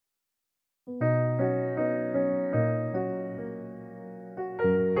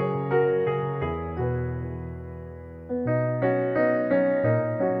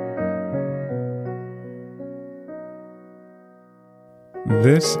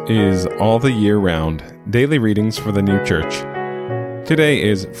This is All the Year Round, daily readings for the New Church. Today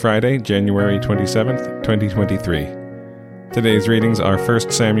is Friday, January 27th, 2023. Today's readings are 1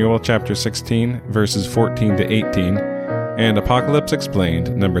 Samuel chapter 16, verses 14 to 18, and Apocalypse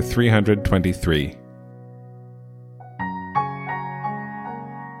Explained, number 323.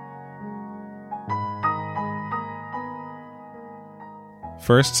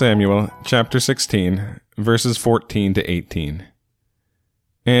 First Samuel chapter 16, verses 14 to 18.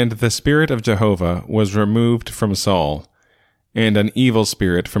 And the Spirit of Jehovah was removed from Saul, and an evil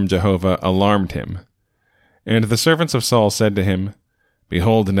spirit from Jehovah alarmed him. And the servants of Saul said to him,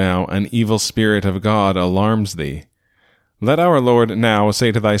 Behold now, an evil spirit of God alarms thee. Let our Lord now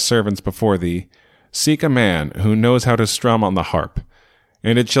say to thy servants before thee, Seek a man who knows how to strum on the harp.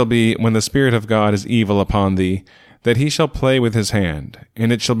 And it shall be, when the Spirit of God is evil upon thee, that he shall play with his hand,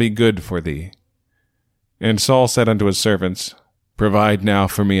 and it shall be good for thee. And Saul said unto his servants, Provide now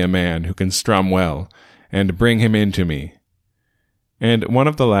for me a man who can strum well, and bring him in to me. And one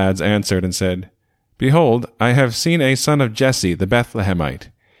of the lads answered and said, Behold, I have seen a son of Jesse the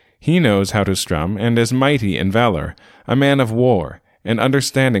Bethlehemite. He knows how to strum, and is mighty in valor, a man of war, and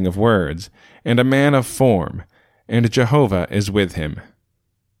understanding of words, and a man of form, and Jehovah is with him.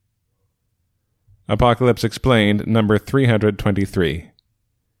 Apocalypse Explained, number 323.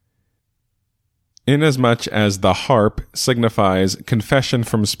 Inasmuch as the harp signifies confession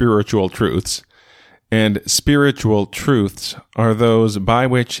from spiritual truths, and spiritual truths are those by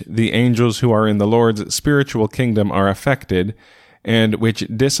which the angels who are in the Lord's spiritual kingdom are affected, and which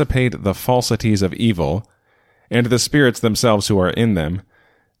dissipate the falsities of evil, and the spirits themselves who are in them,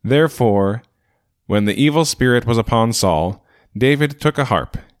 therefore, when the evil spirit was upon Saul, David took a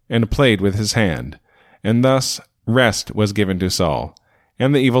harp, and played with his hand, and thus rest was given to Saul,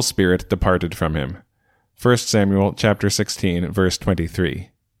 and the evil spirit departed from him. 1 Samuel chapter 16, verse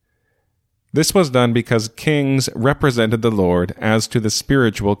 23. This was done because kings represented the Lord as to the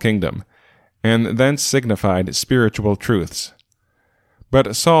spiritual kingdom, and thence signified spiritual truths.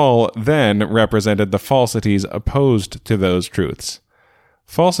 But Saul then represented the falsities opposed to those truths,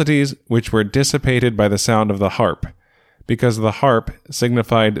 falsities which were dissipated by the sound of the harp, because the harp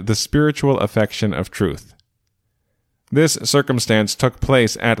signified the spiritual affection of truth. This circumstance took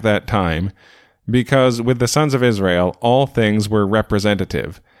place at that time, because with the sons of Israel all things were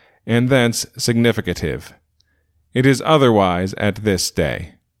representative, and thence significative. It is otherwise at this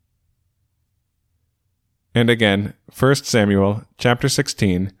day. And again, 1 Samuel chapter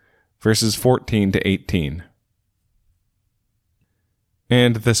 16, verses 14 to 18.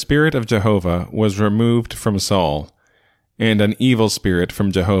 And the Spirit of Jehovah was removed from Saul, and an evil spirit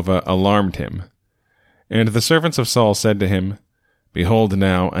from Jehovah alarmed him. And the servants of Saul said to him, Behold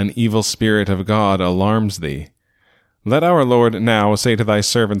now, an evil spirit of God alarms thee. Let our Lord now say to thy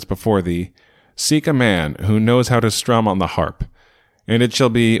servants before thee, Seek a man who knows how to strum on the harp. And it shall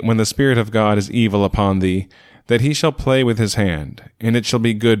be, when the Spirit of God is evil upon thee, that he shall play with his hand, and it shall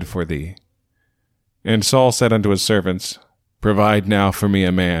be good for thee. And Saul said unto his servants, Provide now for me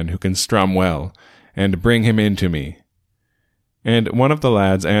a man who can strum well, and bring him in to me. And one of the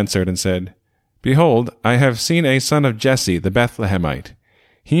lads answered and said, Behold, I have seen a son of Jesse the Bethlehemite.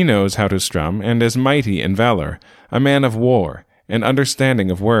 He knows how to strum, and is mighty in valor, a man of war, and understanding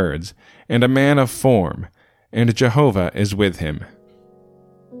of words, and a man of form, and Jehovah is with him.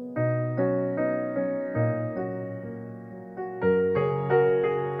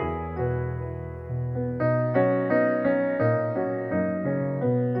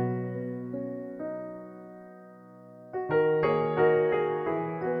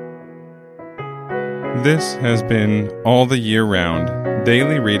 This has been All the Year Round,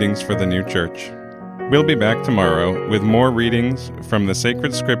 daily readings for the New Church. We'll be back tomorrow with more readings from the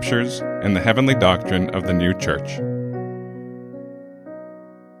sacred scriptures and the heavenly doctrine of the New Church.